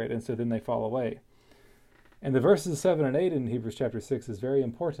Spirit, and so then they fall away. And the verses 7 and 8 in Hebrews chapter 6 is very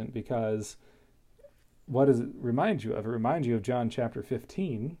important, because what does it remind you of? It reminds you of John chapter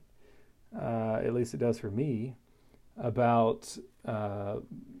 15, at least it does for me, about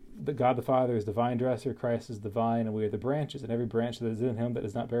the God the Father is the vine dresser, Christ is the vine, and we are the branches, and every branch that is in him that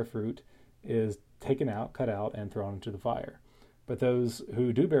does not bear fruit is taken out, cut out, and thrown into the fire. But those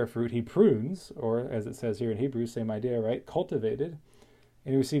who do bear fruit, he prunes, or as it says here in Hebrews, same idea, right? Cultivated,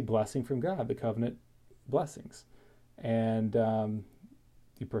 and you receive blessing from God, the covenant blessings. And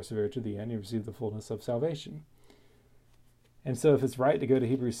you persevere to the end, you receive the fullness of salvation. And so if it's right to go to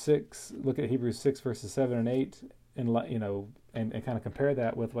Hebrews 6, look at Hebrews 6 verses 7 and 8, and kind of compare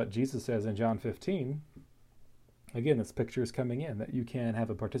that with what Jesus says in John 15, again, this picture is coming in, that you can have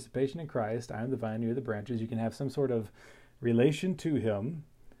a participation in Christ. I am the vine, you are the branches. You can have some sort of relation to him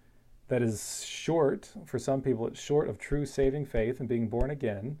that is short, for some people it's short of true saving faith and being born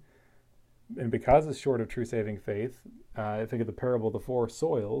again. And because it's short of true saving faith, I think of the parable of the four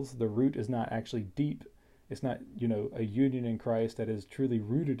soils, the root is not actually deep. It's not, a union in Christ that is truly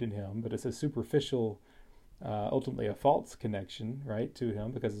rooted in him, but it's a superficial, ultimately a false connection, right, to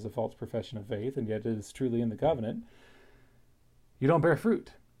him, because it's a false profession of faith, and yet it is truly in the covenant. You don't bear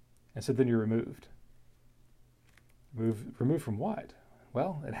fruit. And so then you're removed. Removed from what?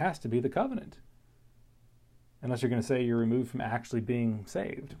 Well, it has to be the covenant. Unless you're going to say you're removed from actually being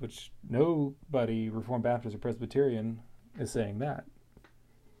saved, which nobody, Reformed Baptist or Presbyterian, is saying that.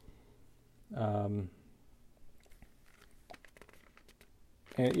 And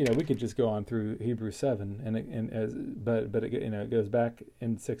we could just go on through Hebrews 7, but it goes back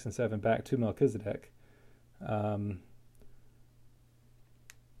in 6 and 7 back to Melchizedek, and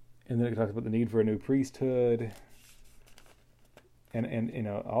then it talks about the need for a new priesthood, and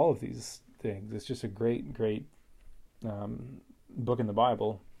all of these things. It's just a great book in the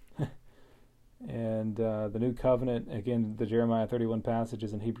Bible. And the new covenant, again, the Jeremiah 31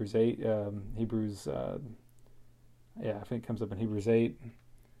 passages in Hebrews 8, I think it comes up in Hebrews 8,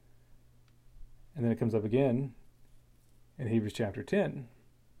 and then it comes up again in Hebrews chapter 10.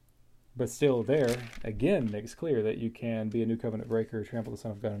 But still there, again, makes clear that you can be a new covenant breaker, trample the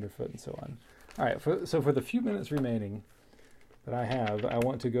Son of God underfoot, and so on. All right, so for the few minutes remaining that I have, I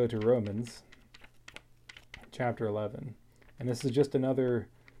want to go to Romans chapter 11. And this is just another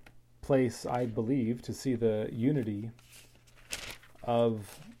place, I believe, to see the unity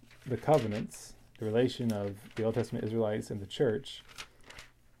of the covenants, the relation of the Old Testament Israelites and the church,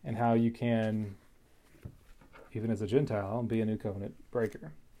 and how you can, even as a Gentile, be a new covenant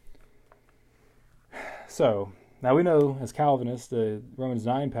breaker. So, now we know as Calvinists, the Romans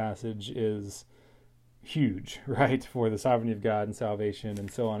 9 passage is huge, right, for the sovereignty of God and salvation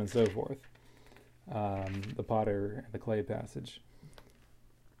and so on and so forth. The potter and the clay passage.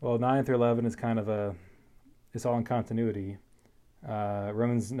 Well, 9 through 11 is kind of it's all in continuity.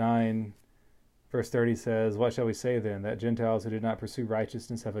 Romans 9, verse 30 says, "What shall we say then? That Gentiles who did not pursue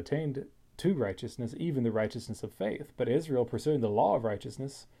righteousness have attained to righteousness, even the righteousness of faith. But Israel, pursuing the law of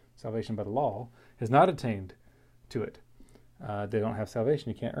righteousness, salvation by the law, has not attained to it." They don't have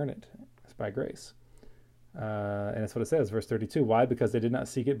salvation. You can't earn it. It's by grace. And that's what it says, verse 32. "Why? Because they did not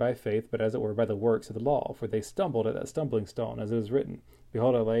seek it by faith, but as it were by the works of the law. For they stumbled at that stumbling stone, as it is written,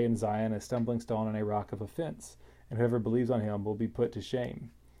 Behold, I lay in Zion a stumbling stone and a rock of offense, and whoever believes on him will be put to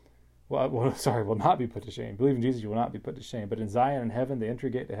shame." Will not be put to shame. Believe in Jesus, you will not be put to shame. But in Zion, in heaven, the entry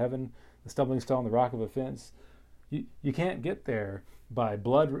gate to heaven, the stumbling stone, the rock of offense, you can't get there by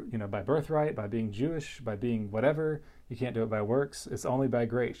blood, by birthright, by being Jewish, by being whatever. You can't do it by works. It's only by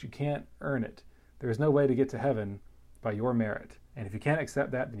grace. You can't earn it. There is no way to get to heaven by your merit. And if you can't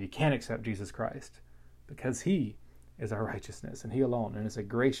accept that, then you can't accept Jesus Christ, because he is our righteousness, and he alone, and it's a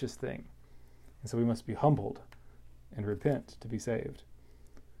gracious thing. And so we must be humbled and repent to be saved.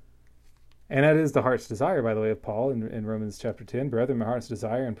 And that is the heart's desire, by the way, of Paul in Romans chapter 10. "Brethren, my heart's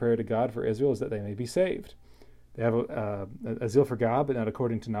desire and prayer to God for Israel is that they may be saved." They have a zeal for God, but not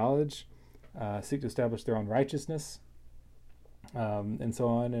according to knowledge. Seek to establish their own righteousness, and so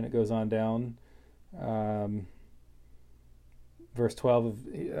on. And it goes on down. Verse 12 of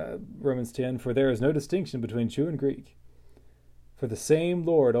Romans 10, "For there is no distinction between Jew and Greek. For the same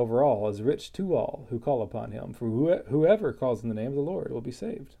Lord over all is rich to all who call upon him. For whoever calls in the name of the Lord will be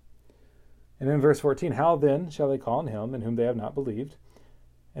saved." And then verse 14, "How then shall they call on him in whom they have not believed?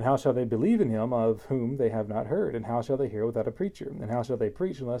 And how shall they believe in him of whom they have not heard? And how shall they hear without a preacher? And how shall they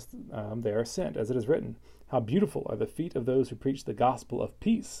preach unless they are sent? As it is written, how beautiful are the feet of those who preach the gospel of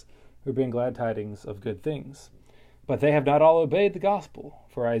peace, who bring glad tidings of good things. But they have not all obeyed the gospel.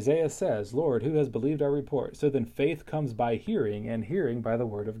 For Isaiah says, Lord, who has believed our report? So then faith comes by hearing, and hearing by the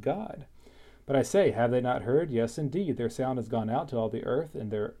word of God. But I say, have they not heard? Yes, indeed, their sound has gone out to all the earth,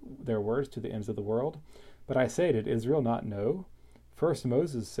 and their words to the ends of the world. But I say, did Israel not know? First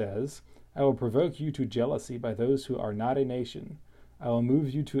Moses says, I will provoke you to jealousy by those who are not a nation. I will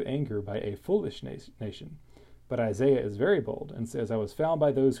move you to anger by a foolish nation. But Isaiah is very bold and says, I was found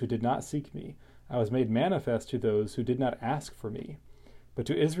by those who did not seek me. I was made manifest to those who did not ask for me. But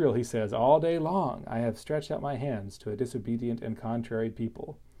to Israel he says, all day long I have stretched out my hands to a disobedient and contrary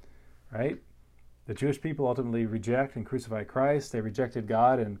people. Right? The Jewish people ultimately reject and crucify Christ. They rejected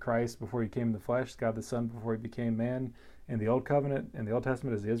God and Christ before he came in the flesh, God the Son before he became man. In the Old Covenant, in the Old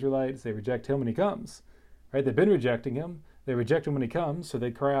Testament, as the Israelites, they reject him when he comes. Right? They've been rejecting him. They reject him when he comes, so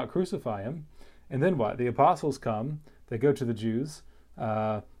they cry out, crucify him. And then what? The apostles come. They go to the Jews.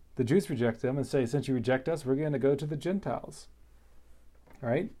 The Jews reject them and say, since you reject us, we're going to go to the Gentiles.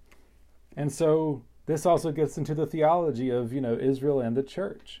 Right? And so this also gets into the theology of, Israel and the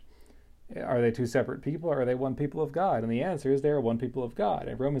church. Are they two separate people, or are they one people of God? And the answer is they are one people of God.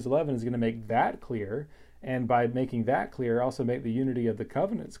 And Romans 11 is going to make that clear. And by making that clear, also make the unity of the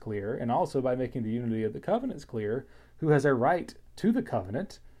covenants clear. And also by making the unity of the covenants clear, who has a right to the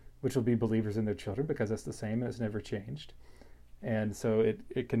covenant, which will be believers and their children, because that's the same and it's never changed. And so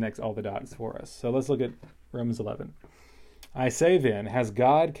it connects all the dots for us. So let's look at Romans 11. I say then, has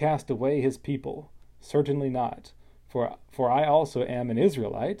God cast away his people? Certainly not. For I also am an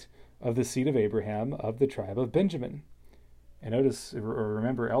Israelite, of the seed of Abraham, of the tribe of Benjamin. And notice, or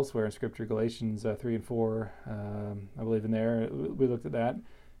remember elsewhere in Scripture, Galatians 3 and 4, I believe in there, we looked at that.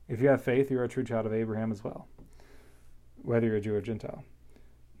 If you have faith, you're a true child of Abraham as well, whether you're a Jew or Gentile.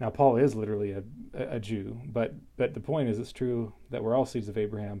 Now, Paul is literally a Jew, but the point is it's true that we're all seeds of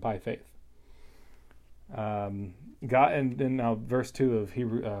Abraham by faith. God, and then now verse 2 of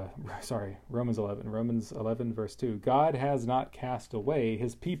Romans 11. Romans 11, verse 2. God has not cast away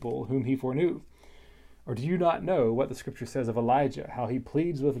his people whom he foreknew. Or do you not know what the scripture says of Elijah, how he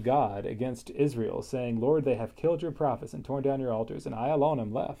pleads with God against Israel, saying, Lord, they have killed your prophets and torn down your altars, and I alone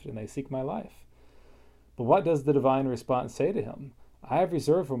am left, and they seek my life. But what does the divine response say to him? I have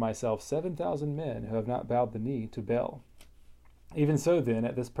reserved for myself 7,000 men who have not bowed the knee to Baal. Even so then,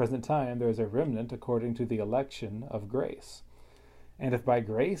 at this present time, there is a remnant according to the election of grace. And if by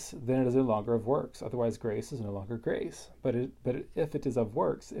grace, then it is no longer of works. Otherwise, grace is no longer grace. But if it is of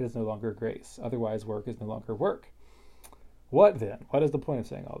works, it is no longer grace. Otherwise, work is no longer work. What then? What is the point of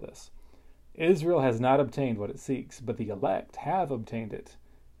saying all this? Israel has not obtained what it seeks, but the elect have obtained it,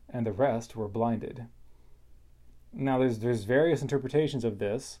 and the rest were blinded. Now, there's various interpretations of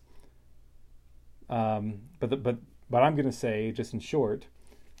this, but I'm going to say, just in short,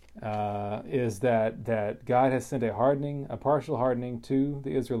 is that God has sent a partial hardening to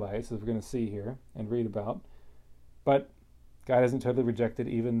the Israelites, as we're going to see here and read about. But God hasn't totally rejected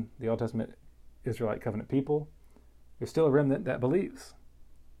even the Old Testament Israelite covenant people. There's still a remnant that believes,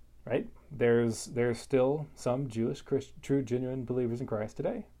 right? There's still some Jewish, true, genuine believers in Christ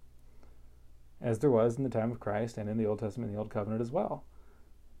today, as there was in the time of Christ and in the Old Testament and the Old Covenant as well.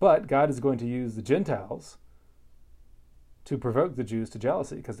 But God is going to use the Gentiles to provoke the Jews to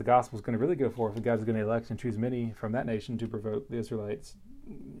jealousy, because the gospel is going to really go forth, and God is going to elect and choose many from that nation to provoke the Israelites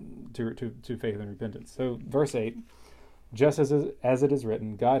to faith and repentance. So, verse 8, just as it is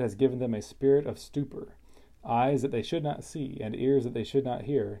written, God has given them a spirit of stupor, eyes that they should not see, and ears that they should not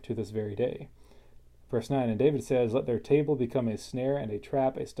hear, to this very day. Verse 9, and David says, let their table become a snare and a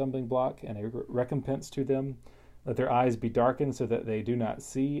trap, a stumbling block, and a recompense to them. Let their eyes be darkened so that they do not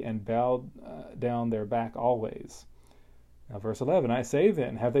see, and bow down their back always. Now, verse 11, I say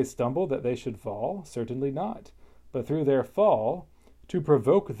then, have they stumbled that they should fall? Certainly not. But through their fall, to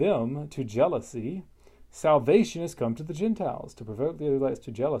provoke them to jealousy, salvation has come to the Gentiles. To provoke the Israelites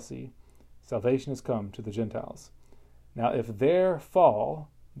to jealousy, salvation has come to the Gentiles. Now, if their fall,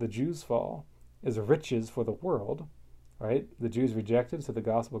 the Jews' fall, is riches for the world, right? The Jews rejected, so the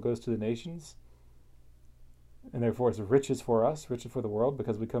gospel goes to the nations. And therefore it's riches for us, riches for the world,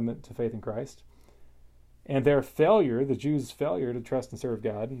 because we come into faith in Christ. And their failure, the Jews' failure to trust and serve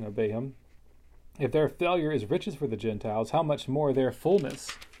God and obey him, if their failure is riches for the Gentiles, how much more their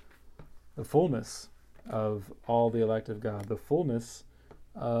fullness, the fullness of all the elect of God, the fullness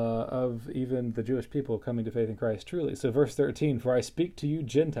of even the Jewish people coming to faith in Christ truly. So verse 13, for I speak to you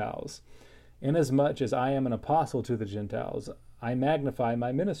Gentiles, inasmuch as I am an apostle to the Gentiles, I magnify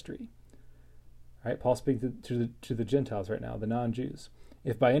my ministry. Right? Paul speaks to the Gentiles right now, the non-Jews.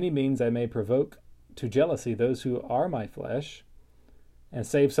 If by any means I may provoke to jealousy those who are my flesh and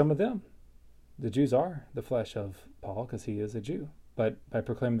save some of them. The Jews are the flesh of Paul because he is a Jew. But by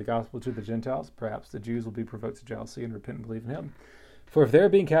proclaiming the gospel to the Gentiles, perhaps the Jews will be provoked to jealousy and repent and believe in him. For if they're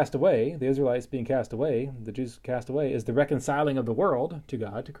being cast away, the Israelites being cast away, the Jews cast away, is the reconciling of the world to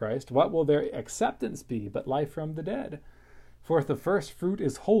God, to Christ, what will their acceptance be but life from the dead? For if the first fruit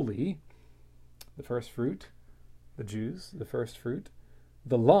is holy, the first fruit, the Jews, the first fruit,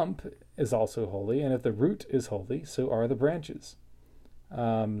 the lump is also holy, and if the root is holy, so are the branches.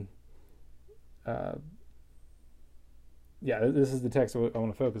 This is the text I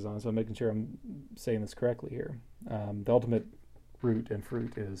want to focus on, so I'm making sure I'm saying this correctly here. The ultimate root and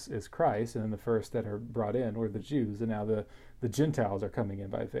fruit is Christ, and then the first that are brought in were the Jews, and now the Gentiles are coming in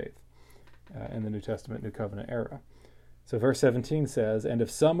by faith in the New Testament, New Covenant era. So verse 17 says, and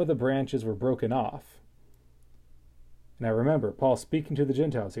if some of the branches were broken off. Now remember, Paul's speaking to the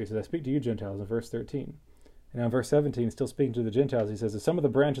Gentiles here. He says, I speak to you Gentiles in verse 13. And now in verse 17, still speaking to the Gentiles, he says, if some of the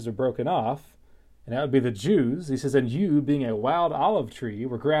branches are broken off, and that would be the Jews, he says, and you, being a wild olive tree,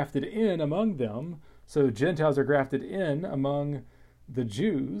 were grafted in among them. So Gentiles are grafted in among the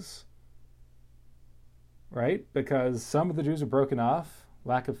Jews, right? Because some of the Jews are broken off,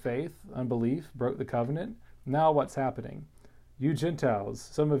 lack of faith, unbelief, broke the covenant. Now what's happening? You Gentiles,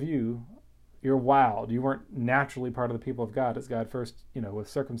 some of you, you're wild. You weren't naturally part of the people of God as God first, with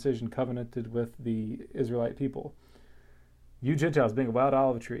circumcision covenanted with the Israelite people. You Gentiles, being a wild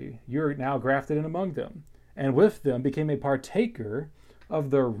olive tree, you're now grafted in among them, and with them became a partaker of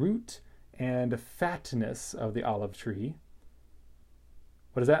the root and fatness of the olive tree.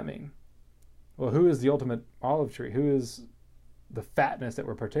 What does that mean? Well, who is the ultimate olive tree? Who is the fatness that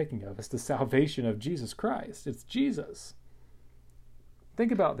we're partaking of? It's the salvation of Jesus Christ. It's Jesus.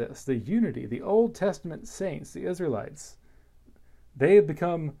 Think about this. The unity, the Old Testament saints, the Israelites,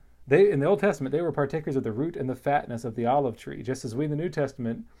 in the Old Testament, they were partakers of the root and the fatness of the olive tree, just as we in the New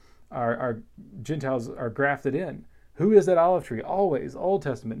Testament, our Gentiles are grafted in. Who is that olive tree? Always, Old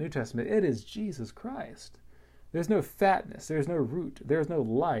Testament, New Testament, it is Jesus Christ. There's no fatness, there's no root, there's no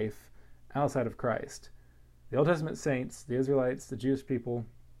life outside of Christ. The Old Testament saints, the Israelites, the Jewish people,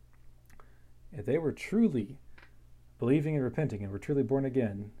 if they were truly believing and repenting and were truly born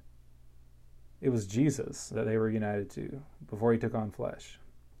again, it was Jesus that they were united to before he took on flesh.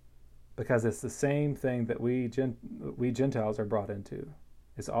 Because it's the same thing that we Gentiles are brought into.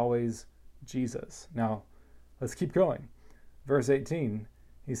 It's always Jesus. Now, let's keep going. Verse 18,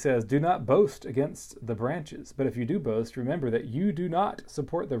 he says, do not boast against the branches, but if you do boast, remember that you do not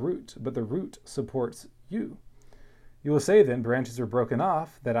support the root, but the root supports you. You will say then, branches were broken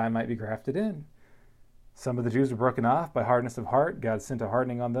off, that I might be grafted in. Some of the Jews were broken off by hardness of heart. God sent a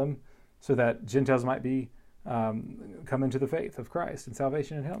hardening on them so that Gentiles might be come into the faith of Christ and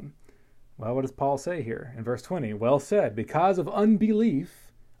salvation in him. Well, what does Paul say here in verse 20? Well said, because of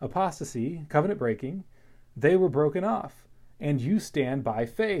unbelief, apostasy, covenant breaking, they were broken off, and you stand by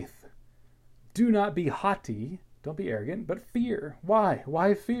faith. Do not be haughty, don't be arrogant, but fear. Why?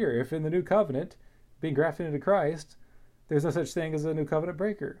 Why fear if in the new covenant, being grafted into Christ, there's no such thing as a new covenant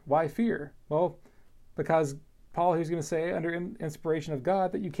breaker? Why fear? Well, because Paul here's going to say under inspiration of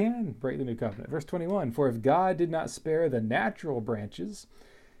God that you can break the new covenant. Verse 21, for if God did not spare the natural branches,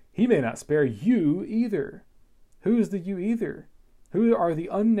 he may not spare you either. Who is the you either? Who are the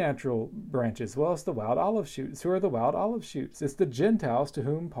unnatural branches? Well, it's the wild olive shoots. Who are the wild olive shoots? It's the Gentiles to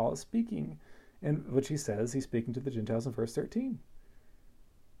whom Paul is speaking, in which he says he's speaking to the Gentiles in verse 13.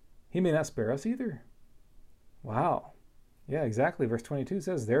 He may not spare us either. Wow. Yeah, exactly. Verse 22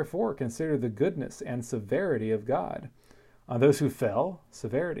 says, therefore consider the goodness and severity of God. On those who fell,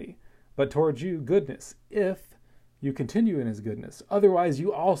 severity, but towards you, goodness, if you continue in his goodness. Otherwise,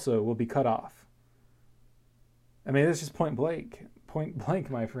 you also will be cut off. I mean, it's just point blank,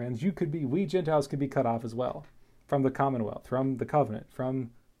 my friends. We Gentiles could be cut off as well from the commonwealth, from the covenant,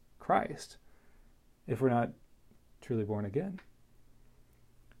 from Christ, if we're not truly born again.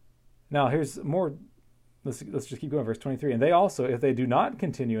 Now, here's more. Let's just keep going. Verse 23. And they also, if they do not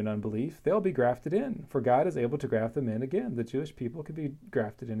continue in unbelief, they'll be grafted in, for God is able to graft them in again. The Jewish people could be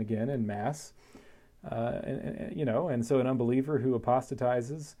grafted in again en masse. And so an unbeliever who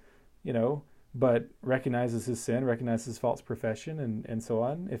apostatizes, but recognizes his sin, recognizes his false profession, and so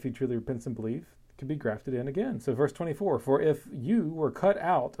on, if he truly repents and believes, could be grafted in again. So verse 24, for if you were cut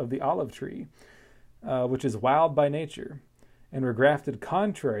out of the olive tree, which is wild by nature, and were grafted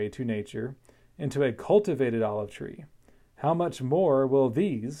contrary to nature into a cultivated olive tree, how much more will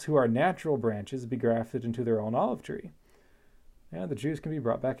these, who are natural branches, be grafted into their own olive tree? Yeah, the Jews can be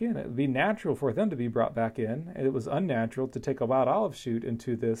brought back in. It would be natural for them to be brought back in. It was unnatural to take a wild olive shoot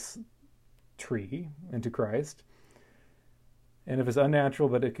into this tree, into Christ. And if it's unnatural,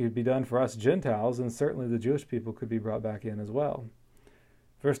 but it could be done for us Gentiles, then certainly the Jewish people could be brought back in as well.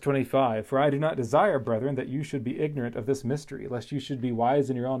 Verse 25, "For I do not desire, brethren, that you should be ignorant of this mystery, lest you should be wise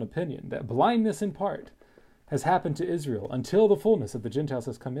in your own opinion, that blindness in part has happened to Israel until the fullness of the Gentiles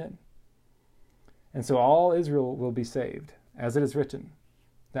has come in. And so all Israel will be saved, as it is written."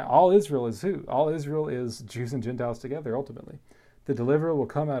 Now, all Israel is who? All Israel is Jews and Gentiles together, ultimately. "The deliverer will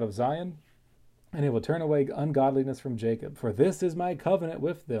come out of Zion, and he will turn away ungodliness from Jacob. For this is my covenant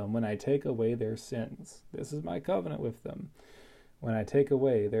with them when I take away their sins." This is my covenant with them when I take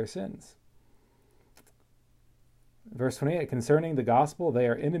away their sins. Verse 28, "Concerning the gospel, they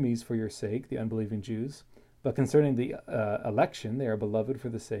are enemies for your sake, the unbelieving Jews. But concerning the election, they are beloved for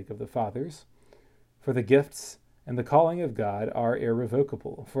the sake of the fathers. For the gifts and the calling of God are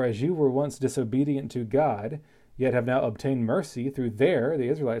irrevocable. For as you were once disobedient to God, yet have now obtained mercy through their," the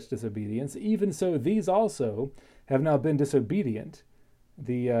Israelites' disobedience, "even so these also have now been disobedient,"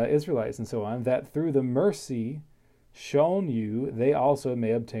 the Israelites and so on, "that through the mercy shown you, they also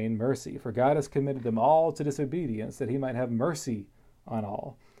may obtain mercy. For God has committed them all to disobedience, that he might have mercy on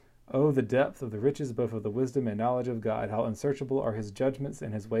all. Oh, the depth of the riches both of the wisdom and knowledge of God! How unsearchable are his judgments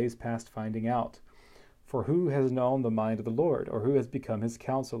and his ways past finding out! For who has known the mind of the Lord? Or who has become his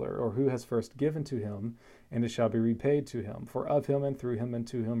counselor? Or who has first given to him, and it shall be repaid to him? For of him and through him and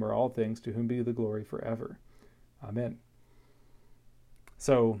to him are all things, to whom be the glory forever. Amen."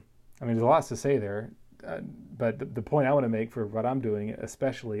 So, there's lots to say there. But the point I want to make for what I'm doing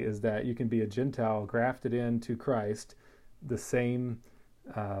especially is that you can be a Gentile grafted into Christ, the same,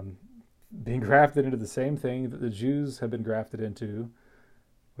 being grafted into the same thing that the Jews have been grafted into,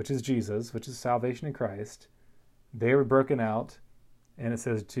 which is Jesus, which is salvation in Christ. They were broken out, and it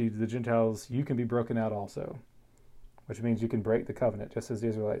says to the Gentiles, you can be broken out also, which means you can break the covenant, just as the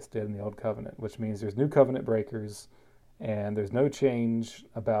Israelites did in the Old Covenant, which means there's new covenant breakers, and there's no change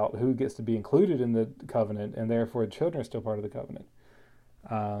about who gets to be included in the covenant, and therefore children are still part of the covenant.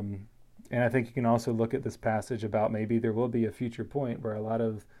 And I think you can also look at this passage about maybe there will be a future point where a lot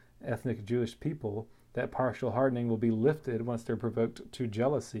of ethnic Jewish people, that partial hardening will be lifted once they're provoked to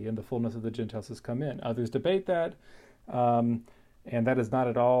jealousy and the fullness of the Gentiles has come in. Others debate that, and that is not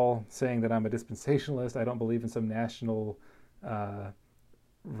at all saying that I'm a dispensationalist. I don't believe in some national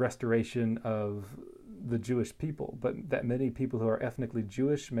restoration of the Jewish people, but that many people who are ethnically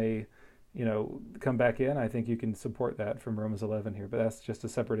Jewish may, come back in. I think you can support that from Romans 11 here, but that's just a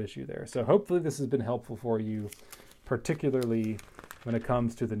separate issue there. So hopefully this has been helpful for you, particularly when it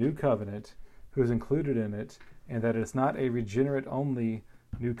comes to the new covenant, who's included in it, and that it's not a regenerate-only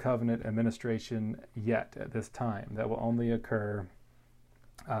new covenant administration yet at this time. That will only occur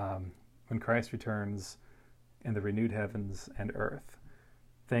when Christ returns in the renewed heavens and earth.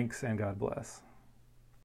 Thanks, and God bless.